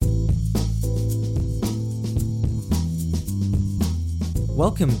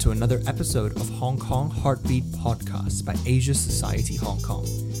Welcome to another episode of Hong Kong Heartbeat Podcast by Asia Society Hong Kong.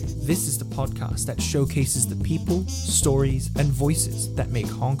 This is the podcast that showcases the people, stories, and voices that make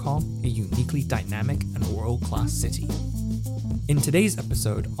Hong Kong a uniquely dynamic and world-class city. In today's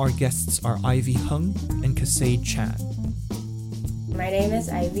episode, our guests are Ivy Hung and Kasey Chan. My name is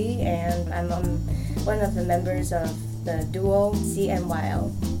Ivy, and I'm one of the members of the duo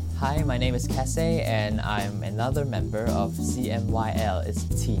CMYL. Hi, my name is Kasey, and I'm another member of CMYL. It's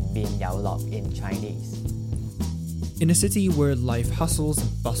前面有落 in Chinese. In a city where life hustles and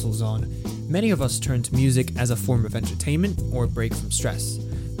bustles on, many of us turn to music as a form of entertainment or a break from stress.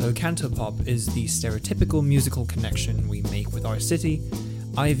 Though Cantopop is the stereotypical musical connection we make with our city,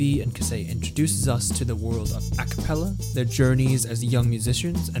 Ivy and Kasey introduces us to the world of a cappella, their journeys as young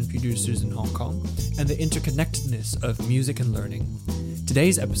musicians and producers in Hong Kong, and the interconnectedness of music and learning.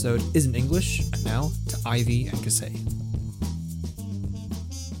 Today's episode is in English, and now to Ivy and Kasey.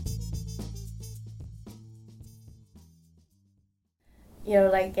 You know,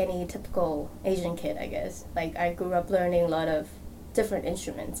 like any typical Asian kid, I guess. Like, I grew up learning a lot of different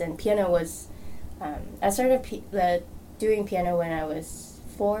instruments, and piano was... I started doing piano when I was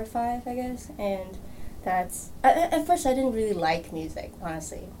 4 or 5, I guess, and that's... At first, I didn't really like music,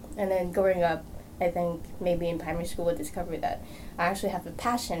 honestly. And then growing up, I think maybe in primary school I discovered that I actually have a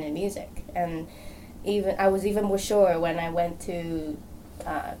passion in music. And I was even more sure when I went to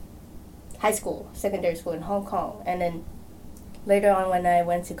secondary school in Hong Kong. And then later on when I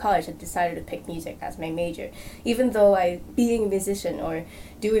went to college, I decided to pick music as my major. Even though being a musician or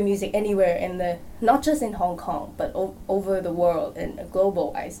doing music anywhere not just in Hong Kong, but over the world and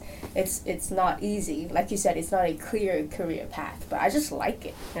global-wise, it's not easy. Like you said, it's not a clear career path, but I just like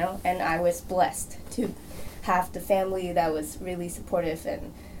it, you know? And I was blessed to have the family that was really supportive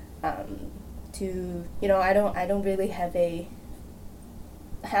and I don't really have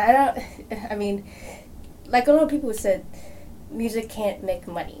like a lot of people said, music can't make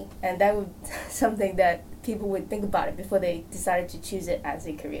money, and that would something that people would think about it before they decided to choose it as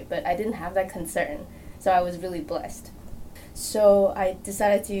a career, but I didn't have that concern, so I was really blessed. So I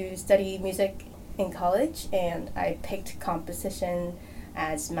decided to study music in college, and I picked composition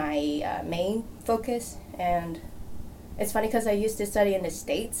as my main focus. And it's funny because I used to study in the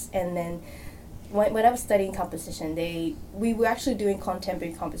States, and then when I was studying composition, we were actually doing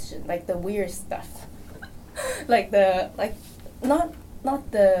contemporary composition, like the weird stuff. Not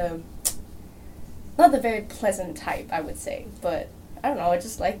the very pleasant type, I would say, but I don't know, I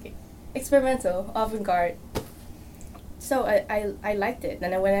just like it. Experimental, avant-garde. So I liked it.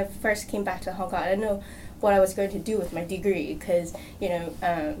 And then when I first came back to Hong Kong, I didn't know what I was going to do with my degree, because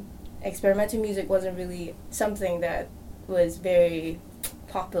experimental music wasn't really something that was very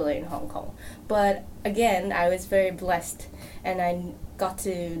popular in Hong Kong. But again, I was very blessed, and I got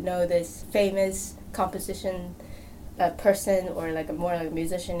to know this famous composition person, or more like a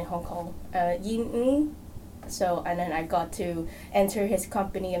musician in Hong Kong, Yin Ng. So, and then I got to enter his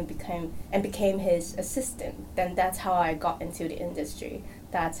company and became his assistant. Then that's how I got into the industry.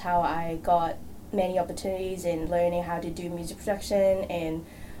 That's how I got many opportunities in learning how to do music production, and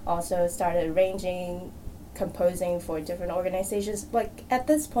also started arranging, composing for different organizations. Like, at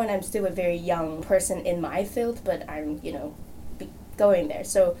this point, I'm still a very young person in my field, but I'm, going there.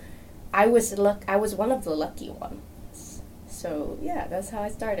 So I was one of the lucky ones. So yeah, that's how I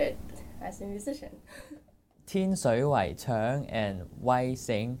started as a musician. 天水圍腸 and 威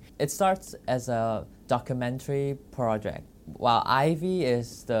醒. It starts as a documentary project, while Ivy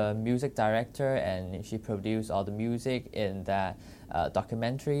is the music director and she produced all the music in that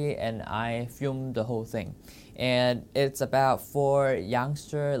documentary, and I filmed the whole thing. And it's about 4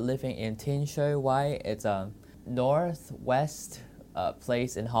 youngsters living in Tin Shui Wai. It's a northwest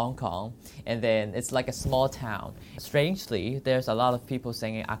place in Hong Kong, and then it's like a small town. Strangely, there's a lot of people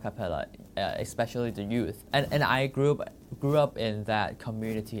singing a cappella, especially the youth, and I grew up in that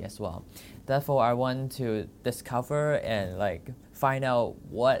community as well. Therefore, I want to discover and find out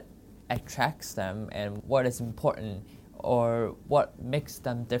what attracts them and what is important or what makes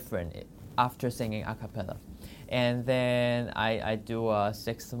them different after singing a cappella. And then I do a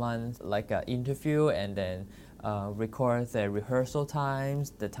 6 month interview, and then record the rehearsal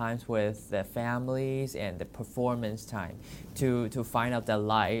times, the times with their families, and the performance time to find out their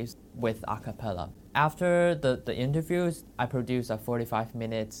lives with a cappella. After the interviews, I produce a 45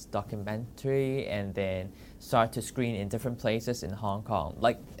 minutes documentary and then start to screen in different places in Hong Kong,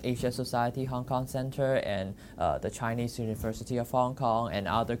 like Asia Society Hong Kong Center and the Chinese University of Hong Kong and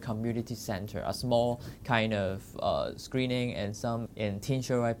other community center, a small kind of screening, and some in Tin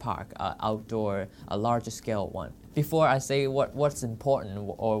Shui Wai Park, outdoor, a larger scale one. Before I say what's important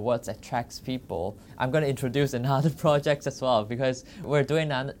or what attracts people, I'm going to introduce another project as well, because we're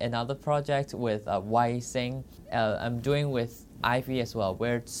doing another project with Wai Sing. I'm doing with Ivy as well.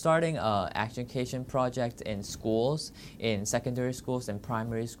 We're starting an education project in schools, in secondary schools and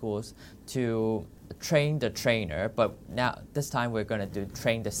primary schools, to train the trainer, but now this time we're going to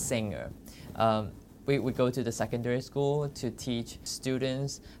train the singer. We go to the secondary school to teach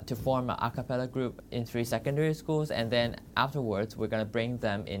students to form an a cappella group in 3 secondary schools, and then afterwards we're going to bring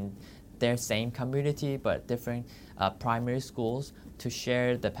them in their same community but different primary schools to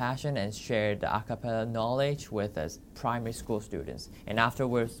share the passion and share the a cappella knowledge with us primary school students. And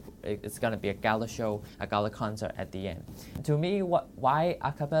afterwards it's going to be a gala show, a gala concert at the end. To me, why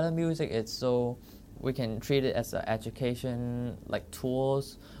a cappella music is so, we can treat it as an education like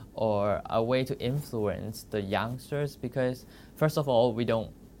tools or a way to influence the youngsters, because first of all, we don't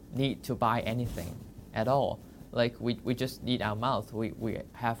need to buy anything at all. Like we just need our mouth. We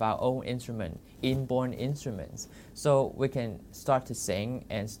have our own instrument, inborn instruments. So we can start to sing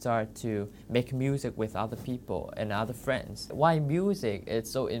and start to make music with other people and other friends. Why music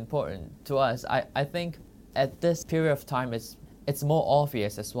is so important to us, I think at this period of time it's more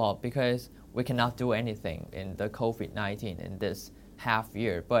obvious as well, because we cannot do anything in the COVID-19 in this half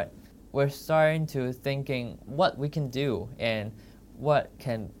year, but we're starting to thinking what we can do and what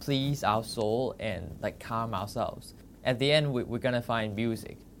can please our soul and like calm ourselves. At the end, we're gonna find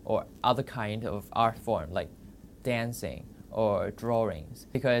music or other kind of art form like dancing or drawings,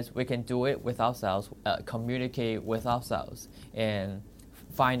 because we can do it with ourselves, communicate with ourselves and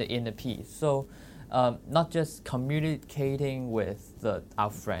find the inner peace. So not just communicating with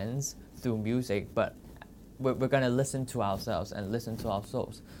our friends through music, but we're going to listen to ourselves and listen to our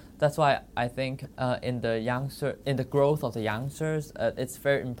souls. That's why I think in the growth of the youngsters, it's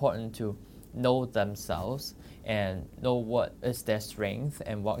very important to know themselves and know what is their strength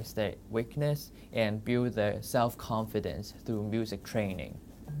and what is their weakness, and build their self-confidence through music training.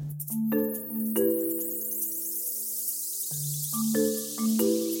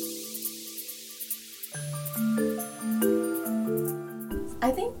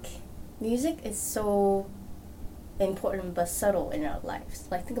 I think music is so important but subtle in our lives.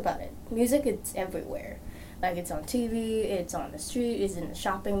 Like, think about it. Music is everywhere. Like, it's on TV, it's on the street, it's in the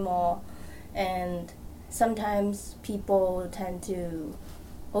shopping mall, and sometimes people tend to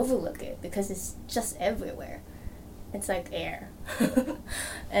overlook it because it's just everywhere. It's like air.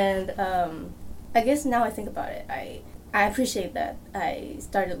 And I guess now I think about it, I appreciate that I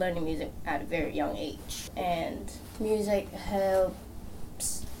started learning music at a very young age, and music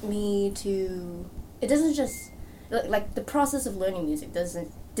helps me to, it doesn't just, like, the process of learning music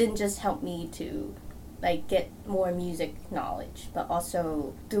didn't just help me to like get more music knowledge, but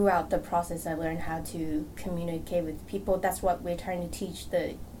also throughout the process I learned how to communicate with people. That's what we're trying to teach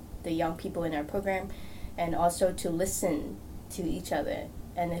the young people in our program, and also to listen to each other.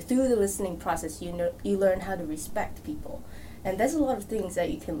 And through the listening process, you learn how to respect people. And there's a lot of things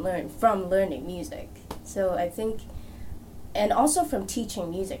that you can learn from learning music. So I think, and also from teaching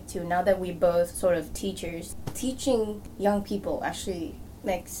music too, now that we both sort of teachers, teaching young people actually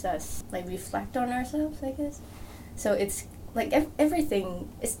makes us like reflect on ourselves, I guess. So it's like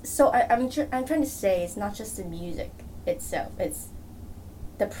everything is, so I'm trying to say it's not just the music itself, it's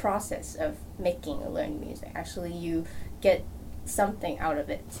the process of making and learning music. Actually, you get something out of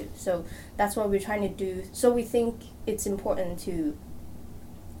it too. So that's what we're trying to do. So we think it's important to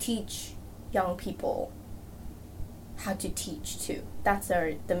teach young people how to teach too. That's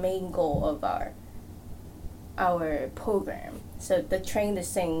the main goal of our program. So the train the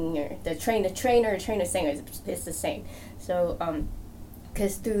singer, the train the trainer, train the singer is the same. So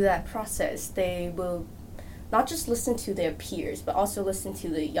because through that process they will not just listen to their peers, but also listen to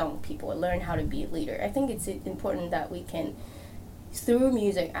the young people and learn how to be a leader. I think it's important that we can, through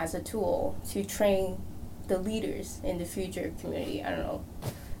music as a tool, to train the leaders in the future community. I don't know.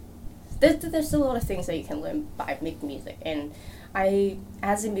 There's a lot of things that you can learn by making music, and I,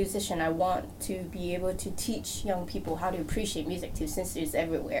 as a musician, I want to be able to teach young people how to appreciate music too, since it's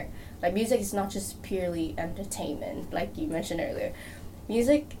everywhere. Like, music is not just purely entertainment, like you mentioned earlier.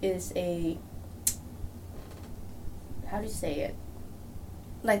 Music is a, how do you say it?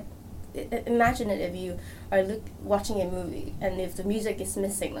 Like, imagine it if you are watching a movie and if the music is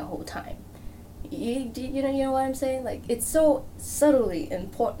missing the whole time. You know what I'm saying? Like, it's so subtly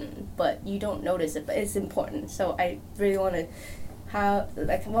important, but you don't notice it, but it's important. So I really want to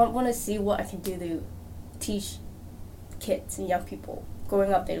want to see what I can do to teach kids and young people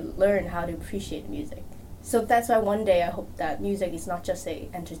growing up. They learn how to appreciate music. So that's why one day I hope that music is not just a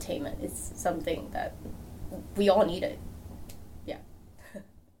entertainment. It's something that we all need it. Yeah.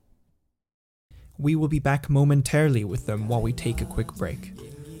 We will be back momentarily with them while we take a quick break.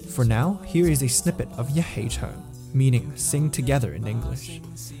 For now, here is a snippet of Yehei-cheng, meaning sing together in English.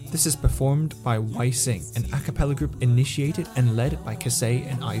 This is performed by Wai Sing, an a cappella group initiated and led by Kasei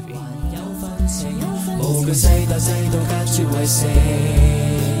and Ivy. 無懼世代制度隔絕為城，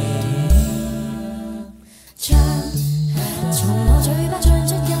唱，從我嘴巴唱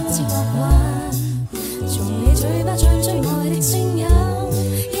出音節樂韻，從你嘴巴唱出愛的聲音，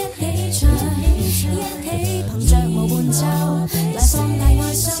一起唱，一起憑着無伴奏，來放大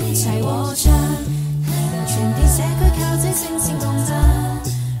愛心齊和唱，傳遞社區靠這聲線共振，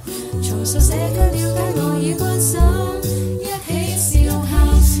重塑社區了解愛與關心，一起笑喊，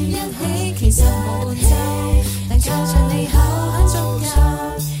一起其實無伴奏，但靠着你口很足夠。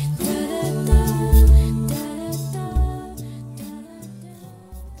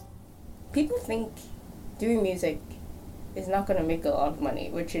 People think doing music is not going to make a lot of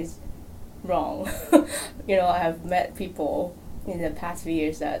money, which is wrong. You know, I have met people in the past few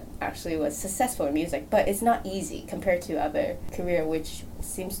years that actually was successful in music, but it's not easy compared to other career, which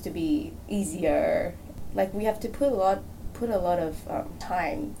seems to be easier. Like, we have to put a lot of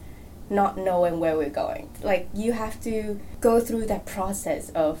time not knowing where we're going. Like, you have to go through that process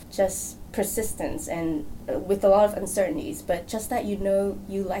of just persistence and with a lot of uncertainties, but just that you know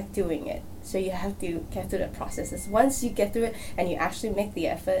you like doing it. So you have to get through the processes. Once you get through it and you actually make the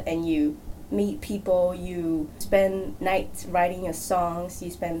effort and you meet people, you spend nights writing your songs,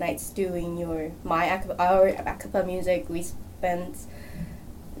 you spend nights doing our a cappella music, we spend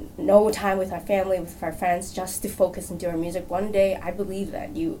no time with our family, with our friends, just to focus and do our music. One day, I believe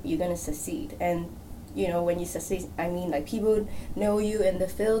that you're gonna succeed. And you know, when you succeed, I mean, like, people know you in the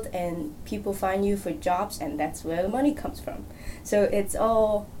field and people find you for jobs, and that's where the money comes from. So it's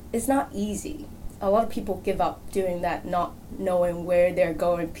not easy. A lot of people give up doing that, not knowing where they're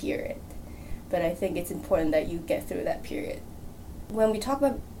going, period. But I think it's important that you get through that period. When we talk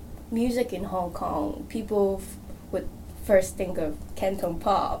about music in Hong Kong, people would first think of Canton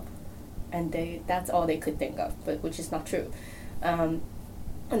pop, and that's all they could think of, but which is not true.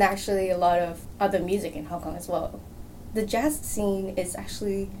 And actually a lot of other music in Hong Kong as well. The jazz scene is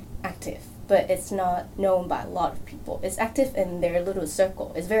actually active, but it's not known by a lot of people. It's active in their little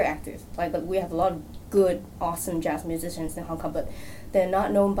circle. It's very active. Like, we have a lot of good, awesome jazz musicians in Hong Kong, but they're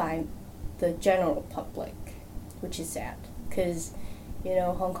not known by the general public, which is sad. Because, you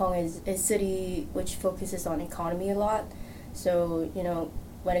know, Hong Kong is a city which focuses on economy a lot. So, you know,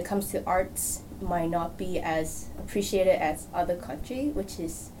 when it comes to arts, might not be as appreciated as other country,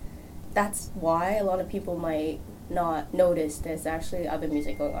 that's why a lot of people might not notice there's actually other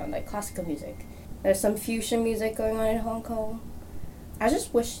music going on, like classical music. There's some fusion music going on in Hong Kong. I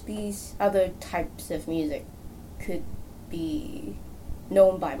just wish these other types of music could be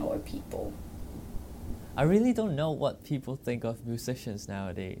known by more people. I really don't know what people think of musicians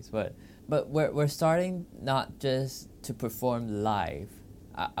nowadays, but we're starting not just to perform live.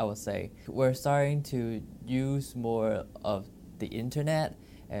 I would say we're starting to use more of the internet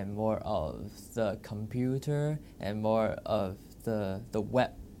and more of the computer and more of the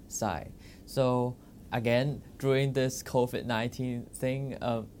web side. So again, during this COVID-19 thing,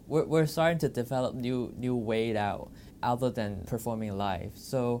 we're starting to develop new way out other than performing live.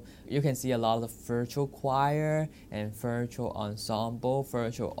 So you can see a lot of virtual choir and virtual ensemble,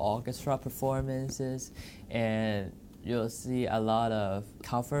 virtual orchestra performances, and you'll see a lot of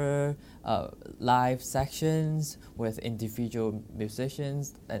cover live sections with individual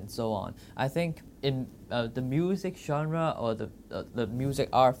musicians and so on. I think in the music genre or the music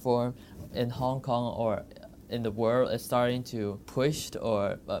art form in Hong Kong or in the world is starting to push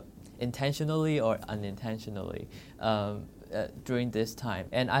or intentionally or unintentionally during this time.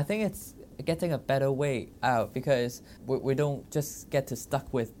 And I think it's getting a better way out because we don't just get to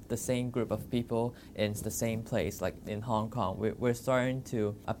stuck with the same group of people in the same place like in Hong Kong. We're starting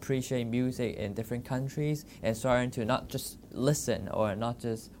to appreciate music in different countries and starting to not just listen or not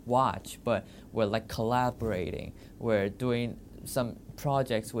just watch, but we're like collaborating. We're doing some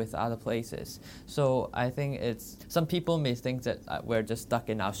projects with other places. So I think some people may think that we're just stuck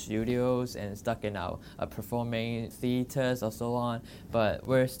in our studios and stuck in our performing theaters or so on, but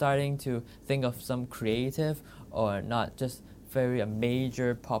we're starting to think of some creative or not just very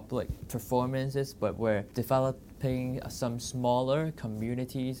major public performances, but we're developing some smaller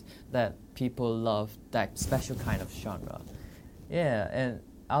communities that people love that special kind of genre. Yeah, and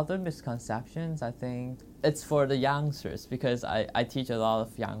other misconceptions, I think it's for the youngsters, because I teach a lot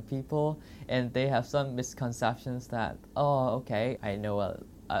of young people, and they have some misconceptions that, oh, okay, I know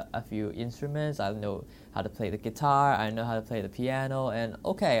a few instruments, I know how to play the guitar, I know how to play the piano, and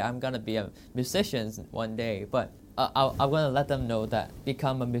okay, I'm gonna be a musician one day. But I want to let them know that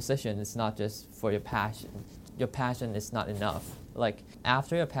become a musician is not just for your passion. Your passion is not enough. Like,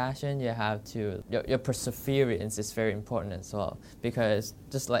 after your passion, you have to, your perseverance is very important as well, because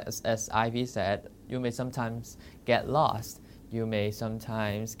just like as Ivy said, you may sometimes get lost, you may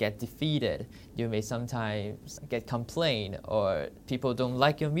sometimes get defeated, you may sometimes get complained, or people don't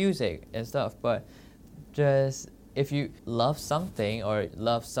like your music and stuff, but just if you love something or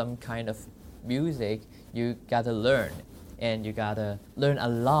love some kind of music, you gotta learn, and you gotta learn a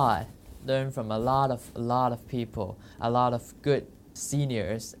lot, learn from a lot of people, a lot of good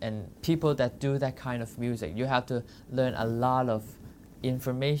seniors and people that do that kind of music. You have to learn a lot of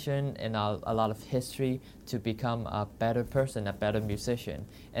information and a lot of history to become a better person, a better musician.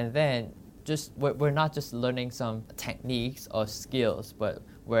 And then we're not just learning some techniques or skills, but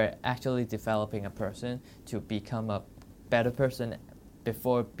we're actually developing a person to become a better person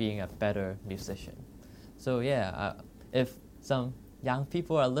before being a better musician. So yeah, if some young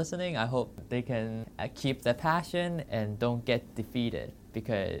people are listening, I hope they can keep their passion and don't get defeated,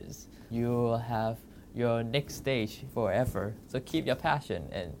 because you will have your next stage forever. So keep your passion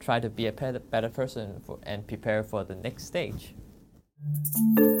and try to be a better person and prepare for the next stage.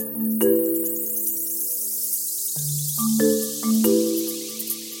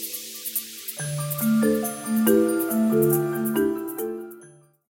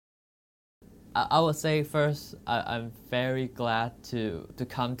 I would say first, I'm very glad to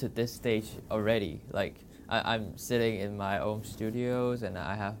come to this stage already. Like, I'm sitting in my own studios, and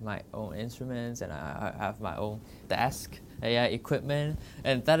I have my own instruments, and I have my own desk, equipment,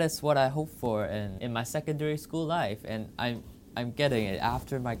 and that is what I hope for in my secondary school life, and I'm getting it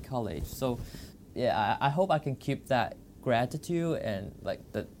after my college. So yeah, I hope I can keep that gratitude and like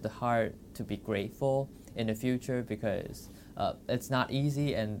the heart to be grateful in the future, because it's not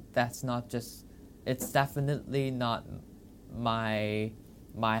easy, and it's definitely not my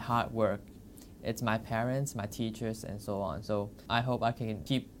hard work. It's my parents, my teachers, and so on. So I hope I can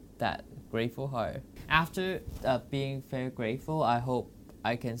keep that grateful heart. After being very grateful, I hope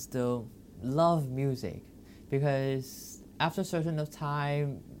I can still love music, because after a certain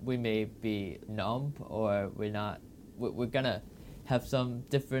time, we may be numb, or we're gonna have some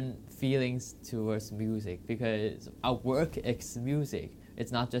different feelings towards music, because our work is music.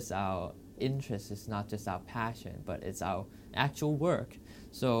 It's not just our interest, it's not just our passion, but it's our actual work.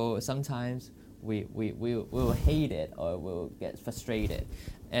 So sometimes we will hate it, or we'll get frustrated.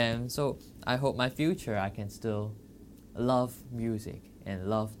 And so I hope my future I can still love music and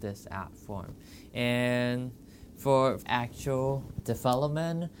love this art form. And for actual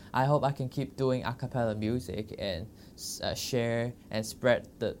development, I hope I can keep doing a cappella music and share and spread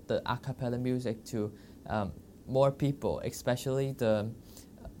the a cappella music to more people, especially the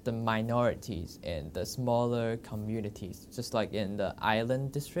minorities and the smaller communities, just like in the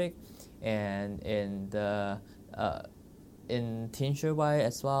Island District and in the in Tin Shui Wai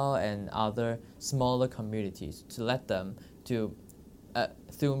as well, and other smaller communities, to let them to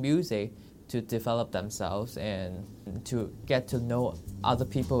through music to develop themselves and to get to know other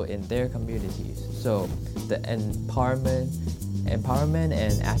people in their communities. So the empowerment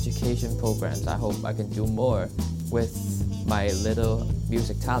and education programs, I hope I can do more with my little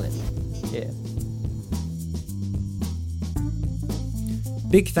music talent. Yeah.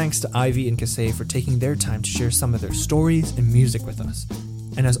 Big thanks to Ivy and Kasey for taking their time to share some of their stories and music with us.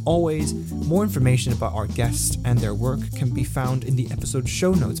 And as always, more information about our guests and their work can be found in the episode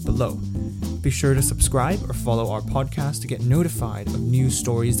show notes below. Be sure to subscribe or follow our podcast to get notified of new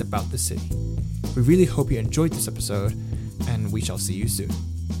stories about the city. We really hope you enjoyed this episode, and we shall see you soon.